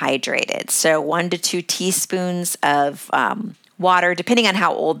them hydrated. So 1 to 2 teaspoons of water, depending on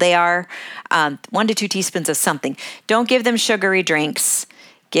how old they are, 1 to 2 teaspoons of something. Don't give them sugary drinks.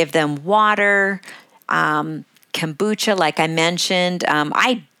 Give them water, kombucha, like I mentioned.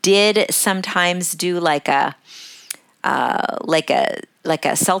 I did sometimes do like a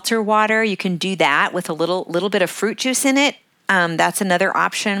seltzer water. You can do that with a little bit of fruit juice in it. That's another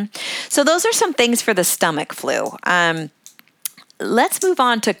option. So those are some things for the stomach flu. Let's move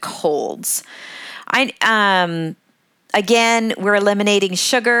on to colds. Again, we're eliminating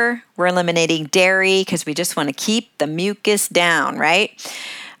sugar. We're eliminating dairy because we just want to keep the mucus down, right?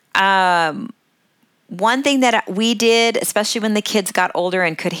 One thing that we did, especially when the kids got older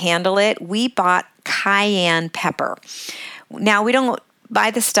and could handle it, we bought cayenne pepper. Now, we don't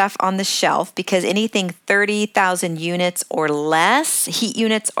buy the stuff on the shelf because anything 30,000 units or less, heat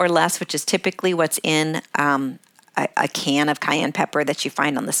units or less, which is typically what's in a can of cayenne pepper that you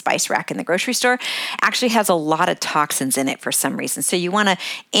find on the spice rack in the grocery store, actually has a lot of toxins in it for some reason. So you want to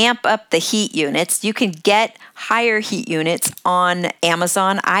amp up the heat units. You can get higher heat units on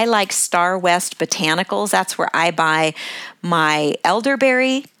Amazon. I like Star West Botanicals. That's where I buy my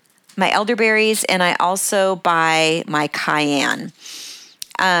elderberries, and I also buy my cayenne.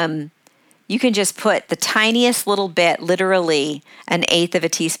 you can just put the tiniest little bit, literally an eighth of a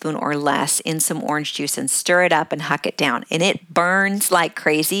teaspoon or less, in some orange juice and stir it up and huck it down. And it burns like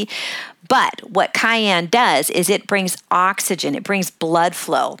crazy. But what cayenne does is it brings oxygen, it brings blood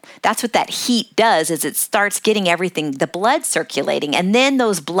flow. That's what that heat does, is it starts getting everything, the blood circulating. And then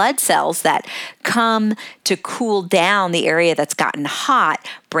those blood cells that come to cool down the area that's gotten hot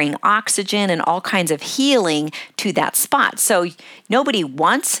bring oxygen and all kinds of healing to that spot. So nobody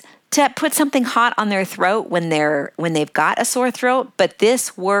wants to put something hot on their throat when they've got a sore throat, but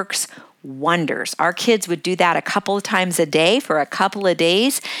this works wonders. Our kids would do that a couple of times a day for a couple of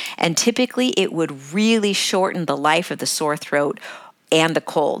days, and typically it would really shorten the life of the sore throat and the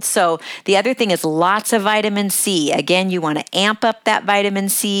cold. So the other thing is lots of vitamin C. Again, you want to amp up that vitamin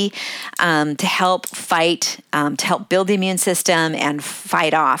C to help build the immune system and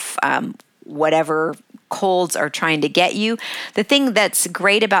fight off whatever colds are trying to get you. The thing that's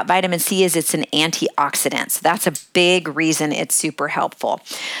great about vitamin C is it's an antioxidant. So that's a big reason it's super helpful.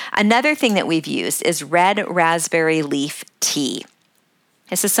 Another thing that we've used is red raspberry leaf tea.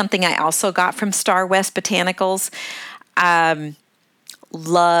 This is something I also got from Star West Botanicals.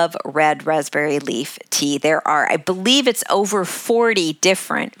 Love red raspberry leaf tea. There are, I believe it's over 40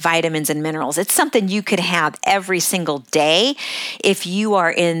 different vitamins and minerals. It's something you could have every single day. If you are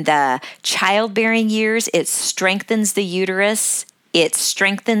in the childbearing years, it strengthens the uterus. It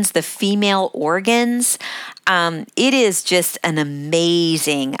strengthens the female organs. It is just an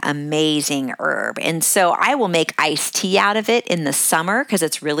amazing, amazing herb. And so I will make iced tea out of it in the summer because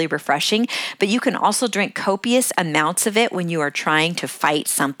it's really refreshing. But you can also drink copious amounts of it when you are trying to fight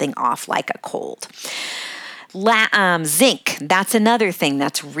something off like a cold. Zinc, that's another thing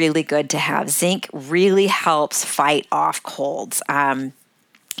that's really good to have. Zinc really helps fight off colds.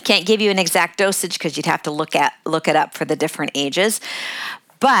 Can't give you an exact dosage because you'd have to look it up for the different ages,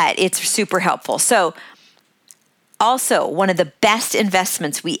 but it's super helpful. So also, one of the best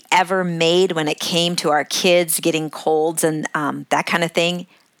investments we ever made when it came to our kids getting colds and that kind of thing,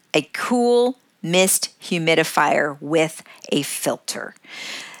 a cool mist humidifier with a filter.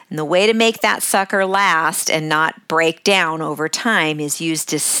 And the way to make that sucker last and not break down over time is use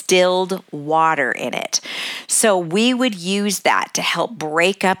distilled water in it. So we would use that to help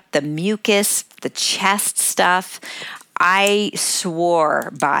break up the mucus, the chest stuff. I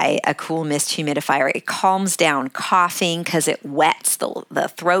swore by a cool mist humidifier. It calms down coughing because it wets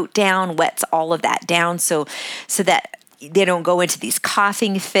the throat down, wets all of that down so that they don't go into these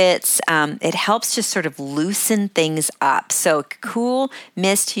coughing fits. It helps just sort of loosen things up. So cool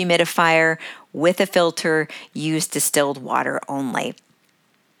mist humidifier with a filter, use distilled water only.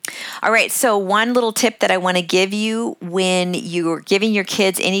 All right, so one little tip that I want to give you when you're giving your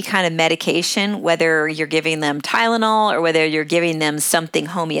kids any kind of medication, whether you're giving them Tylenol or whether you're giving them something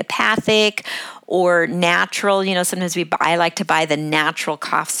homeopathic or natural, sometimes I like to buy the natural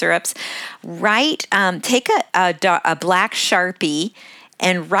cough syrups. Take a black Sharpie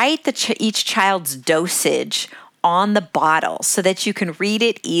and write each child's dosage on the bottle so that you can read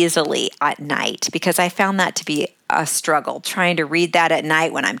it easily at night, because I found that to be a struggle trying to read that at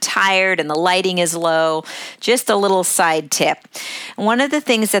night when I'm tired and the lighting is low. Just a little side tip. One of the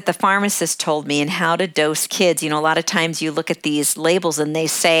things that the pharmacist told me in how to dose kids, a lot of times you look at these labels and they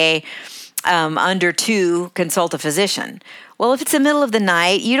say, under 2, consult a physician. Well, if it's the middle of the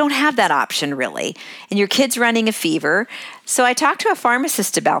night, you don't have that option really, and your kid's running a fever. So I talked to a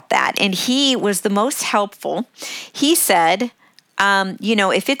pharmacist about that, and he was the most helpful. He said,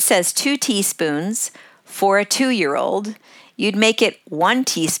 if it says 2 teaspoons for a 2-year-old, you'd make it 1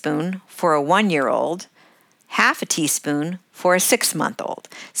 teaspoon for a 1-year-old, half a teaspoon for a 6-month-old.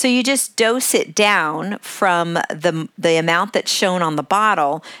 So you just dose it down from the amount that's shown on the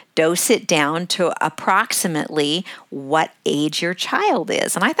bottle, dose it down to approximately what age your child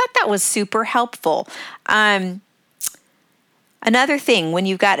is. And I thought that was super helpful. Another thing, when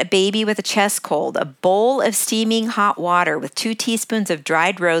you've got a baby with a chest cold, a bowl of steaming hot water with 2 teaspoons of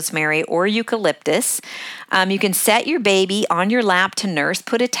dried rosemary or eucalyptus. You can set your baby on your lap to nurse,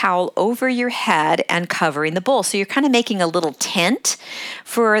 put a towel over your head and covering the bowl. So you're kind of making a little tent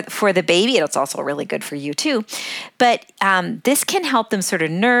for the baby. It's also really good for you too. But this can help them sort of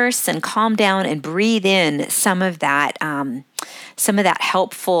nurse and calm down and breathe in some of that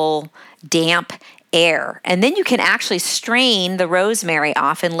helpful damp air. And then you can actually strain the rosemary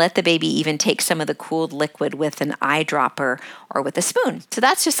off and let the baby even take some of the cooled liquid with an eyedropper or with a spoon. So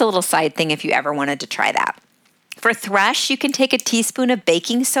that's just a little side thing if you ever wanted to try that. For thrush, you can take a teaspoon of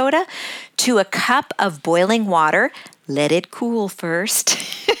baking soda to a cup of boiling water. Let it cool first.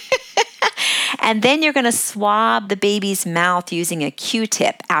 And then you're going to swab the baby's mouth using a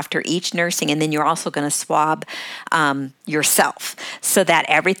Q-tip after each nursing. And then you're also going to swab yourself so that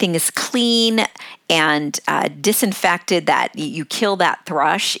everything is clean and disinfected, that you kill that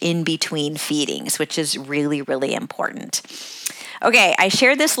thrush in between feedings, which is really, really important. Okay, I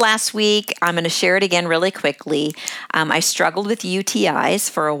shared this last week. I'm going to share it again really quickly. I struggled with UTIs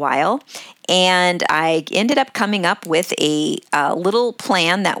for a while, and I ended up coming up with a little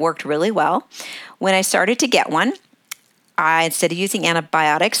plan that worked really well. When I started to get one, instead of using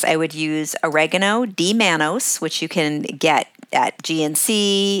antibiotics, I would use oregano D-mannose, which you can get at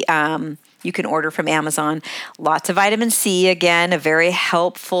GNC. You can order from Amazon. Lots of vitamin C, again, a very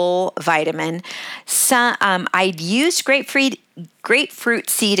helpful vitamin. I used grapefruit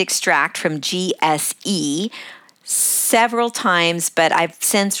seed extract from GSE several times, but I've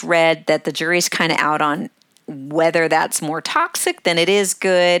since read that the jury's kind of out on whether that's more toxic than it is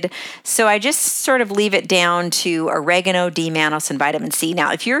good. So I just sort of leave it down to oregano, D-mannose, and vitamin C.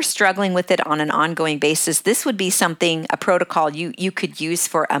 Now, if you're struggling with it on an ongoing basis, this would be a protocol you could use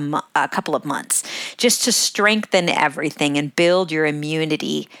for a couple of months, just to strengthen everything and build your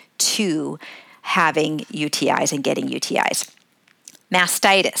immunity to having UTIs and getting UTIs.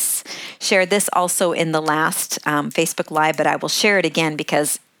 Mastitis. Shared this also in the last Facebook Live, but I will share it again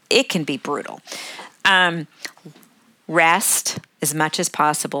because it can be brutal. Rest as much as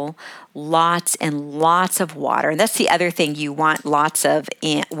possible, lots and lots of water. And that's the other thing you want lots of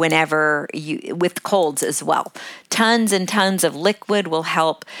with colds as well. Tons and tons of liquid will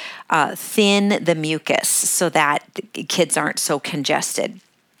help thin the mucus so that kids aren't so congested.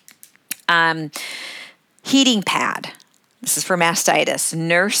 Heating pad. This is for mastitis.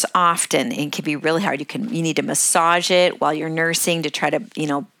 Nurse often. It can be really hard. You need to massage it while you're nursing to try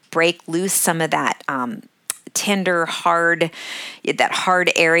to, break loose some of that tender, hard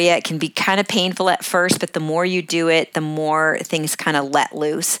area. It can be kind of painful at first, but the more you do it, the more things kind of let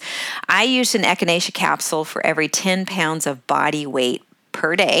loose. I use an echinacea capsule for every 10 pounds of body weight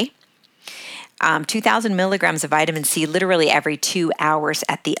per day. 2,000 milligrams of vitamin C literally every 2 hours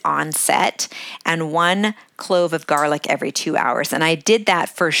at the onset, and 1 clove of garlic every 2 hours. And I did that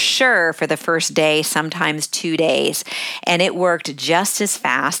for sure for the first day, sometimes 2 days, and it worked just as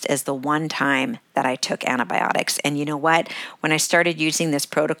fast as the one time that I took antibiotics. And you know what? When I started using this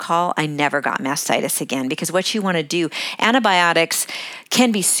protocol, I never got mastitis again, because what you want to do, antibiotics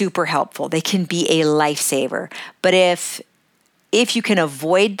can be super helpful. They can be a lifesaver. But if you can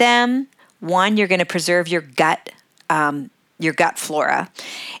avoid them, one, you're going to preserve your gut flora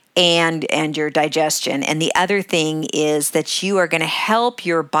and your digestion. And the other thing is that you are going to help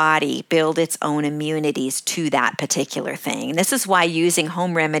your body build its own immunities to that particular thing. And this is why using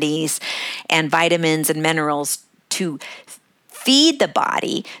home remedies and vitamins and minerals to feed the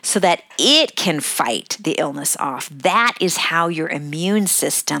body so that it can fight the illness off. That is how your immune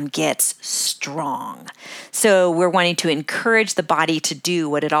system gets strong. So we're wanting to encourage the body to do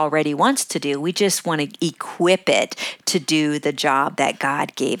what it already wants to do. We just want to equip it to do the job that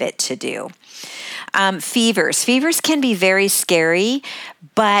God gave it to do. Fevers. Fevers can be very scary,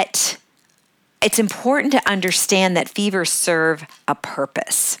 but it's important to understand that fevers serve a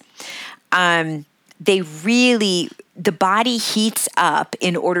purpose. The body heats up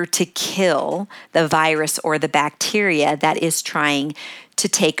in order to kill the virus or the bacteria that is trying to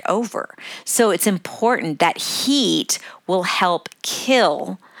take over. So it's important that heat will help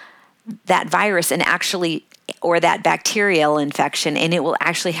kill that virus or that bacterial infection, and it will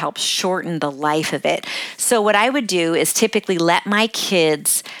actually help shorten the life of it. So what I would do is typically let my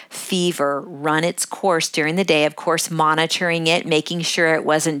kids' fever run its course during the day, of course, monitoring it, making sure it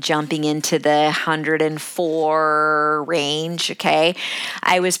wasn't jumping into the 104 range, okay?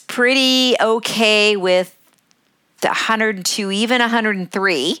 I was pretty okay with the 102, even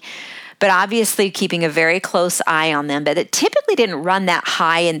 103, but obviously keeping a very close eye on them. But it typically didn't run that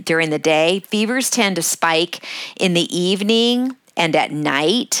high during the day. Fevers tend to spike in the evening and at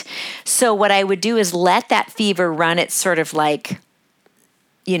night. So what I would do is let that fever run at sort of like,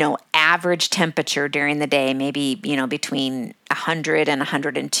 average temperature during the day, maybe, between 100 and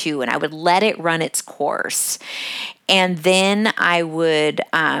 102. And I would let it run its course. And then I would,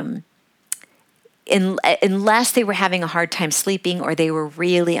 unless they were having a hard time sleeping or they were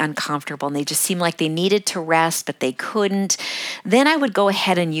really uncomfortable and they just seemed like they needed to rest, but they couldn't, then I would go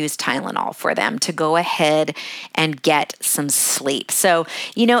ahead and use Tylenol for them to go ahead and get some sleep. So,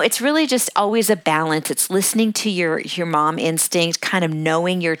 it's really just always a balance. It's listening to your mom instinct, kind of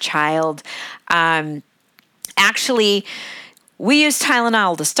knowing your child. Actually, we used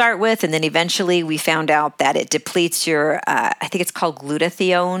Tylenol to start with, and then eventually we found out that it depletes your, I think it's called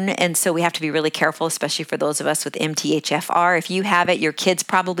glutathione, and so we have to be really careful, especially for those of us with MTHFR. If you have it, your kids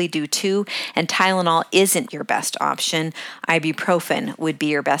probably do too, and Tylenol isn't your best option. Ibuprofen would be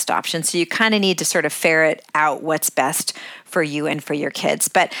your best option, so you kind of need to sort of ferret out what's best for you and for your kids.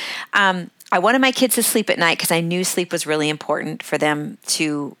 But I wanted my kids to sleep at night because I knew sleep was really important for them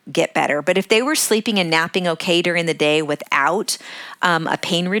to get better. But if they were sleeping and napping okay during the day without a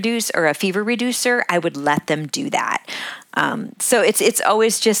pain reducer or a fever reducer, I would let them do that. So it's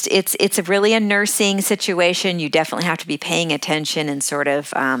always just, it's a really a nursing situation. You definitely have to be paying attention and sort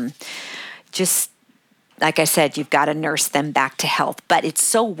of just, like I said, you've got to nurse them back to health. But it's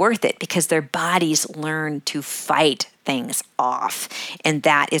so worth it because their bodies learn to fight things off. And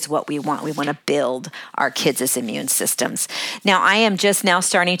that is what we want. We want to build our kids' immune systems. Now, I am just now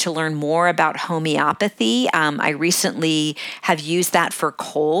starting to learn more about homeopathy. I recently have used that for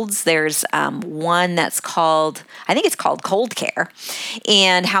colds. There's one that's called, I think it's called Cold Care.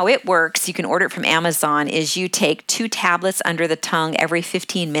 And how it works, you can order it from Amazon, is you take 2 tablets under the tongue every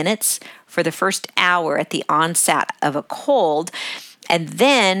 15 minutes for the first hour at the onset of a cold. And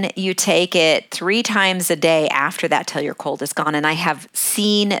then you take it 3 times a day after that till your cold is gone. And I have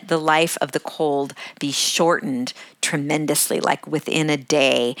seen the life of the cold be shortened tremendously. Like within a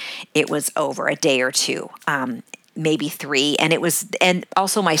day, it was over, a day or 2. Maybe 3, and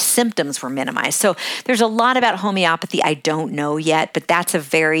also my symptoms were minimized. So there's a lot about homeopathy I don't know yet, but that's a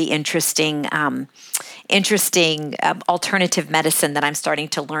very interesting alternative medicine that I'm starting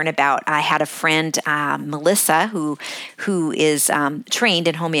to learn about. I had a friend, Melissa, who is trained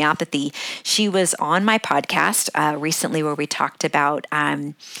in homeopathy. She was on my podcast recently where we talked about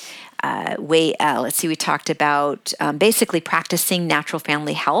we talked about basically practicing natural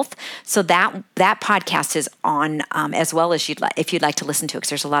family health. So that podcast is on as well as if you'd like to listen to it, because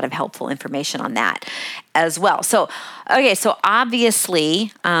there's a lot of helpful information on that as well. So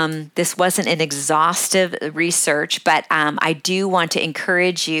obviously this wasn't an exhaustive research, but I do want to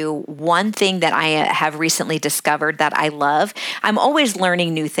encourage you. One thing that I have recently discovered that I love, I'm always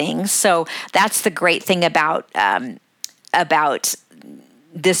learning new things. So that's the great thing about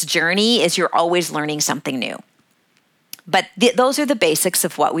this journey, is you're always learning something new. But those are the basics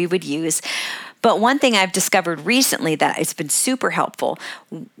of what we would use. But one thing I've discovered recently that has been super helpful,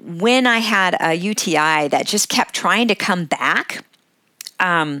 when I had a UTI that just kept trying to come back,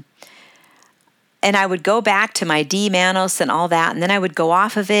 and I would go back to my D-mannose and all that, and then I would go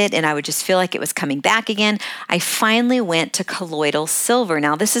off of it, and I would just feel like it was coming back again. I finally went to colloidal silver.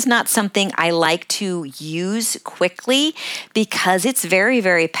 Now, this is not something I like to use quickly because it's very,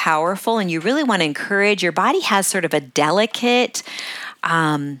 very powerful, and you really want to encourage. Your body has sort of a delicate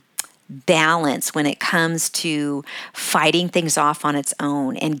balance when it comes to fighting things off on its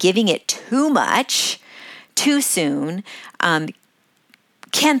own, and giving it too much too soon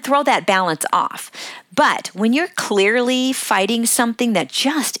can throw that balance off. But when you're clearly fighting something that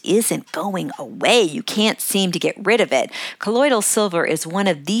just isn't going away, you can't seem to get rid of it, colloidal silver is one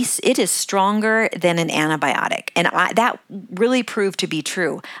of these. It is stronger than an antibiotic. And that really proved to be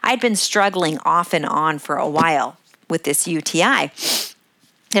true. I'd been struggling off and on for a while with this UTI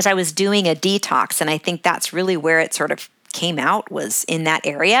because I was doing a detox. And I think that's really where it sort of came out, was in that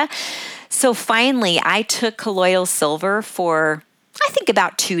area. So finally, I took colloidal silver for, I think,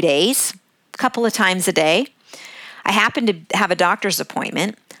 about 2 days, a couple of times a day. I happened to have a doctor's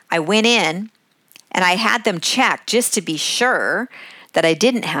appointment. I went in and I had them check just to be sure that I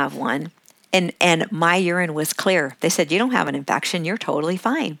didn't have one. And my urine was clear. They said, "You don't have an infection. You're totally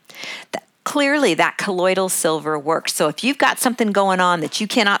fine." Clearly, that colloidal silver works. So if you've got something going on that you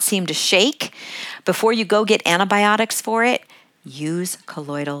cannot seem to shake, before you go get antibiotics for it, use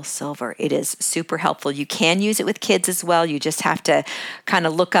colloidal silver. It is super helpful. You can use it with kids as well. You just have to kind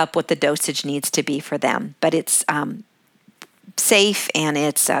of look up what the dosage needs to be for them. But it's safe and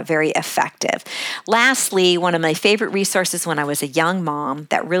it's very effective. Lastly, one of my favorite resources when I was a young mom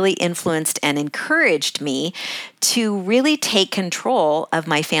that really influenced and encouraged me to really take control of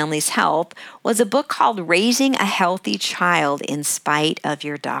my family's health was a book called Raising a Healthy Child in Spite of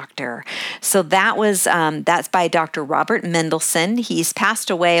Your Doctor. So that's by Dr. Robert Mendelsohn. He's passed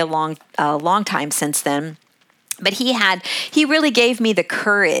away a long time since then. But he really gave me the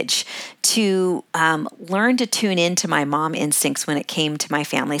courage to learn to tune into my mom instincts when it came to my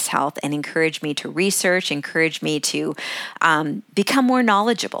family's health, and encourage me to research, encourage me to become more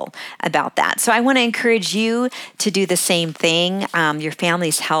knowledgeable about that. So I want to encourage you to do the same thing. Your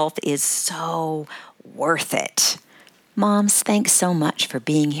family's health is so worth it. Moms, thanks so much for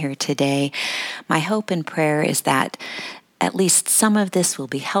being here today. My hope and prayer is that at least some of this will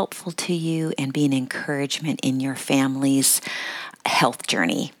be helpful to you and be an encouragement in your family's health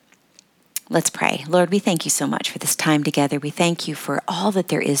journey. Let's pray. Lord, we thank you so much for this time together. We thank you for all that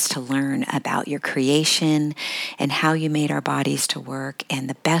there is to learn about your creation and how you made our bodies to work and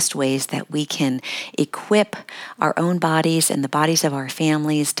the best ways that we can equip our own bodies and the bodies of our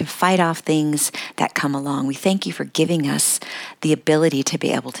families to fight off things that come along. We thank you for giving us the ability to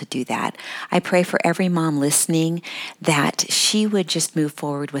be able to do that. I pray for every mom listening that she would just move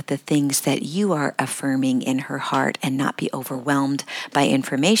forward with the things that you are affirming in her heart and not be overwhelmed by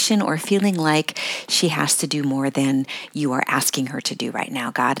information or feeling like she has to do more than you are asking her to do right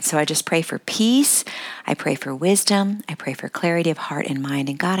now, God. So I just pray for peace. I pray for wisdom. I pray for clarity of heart and mind.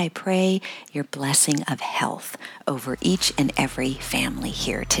 And God, I pray your blessing of health over each and every family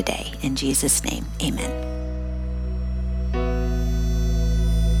here today. In Jesus' name, amen.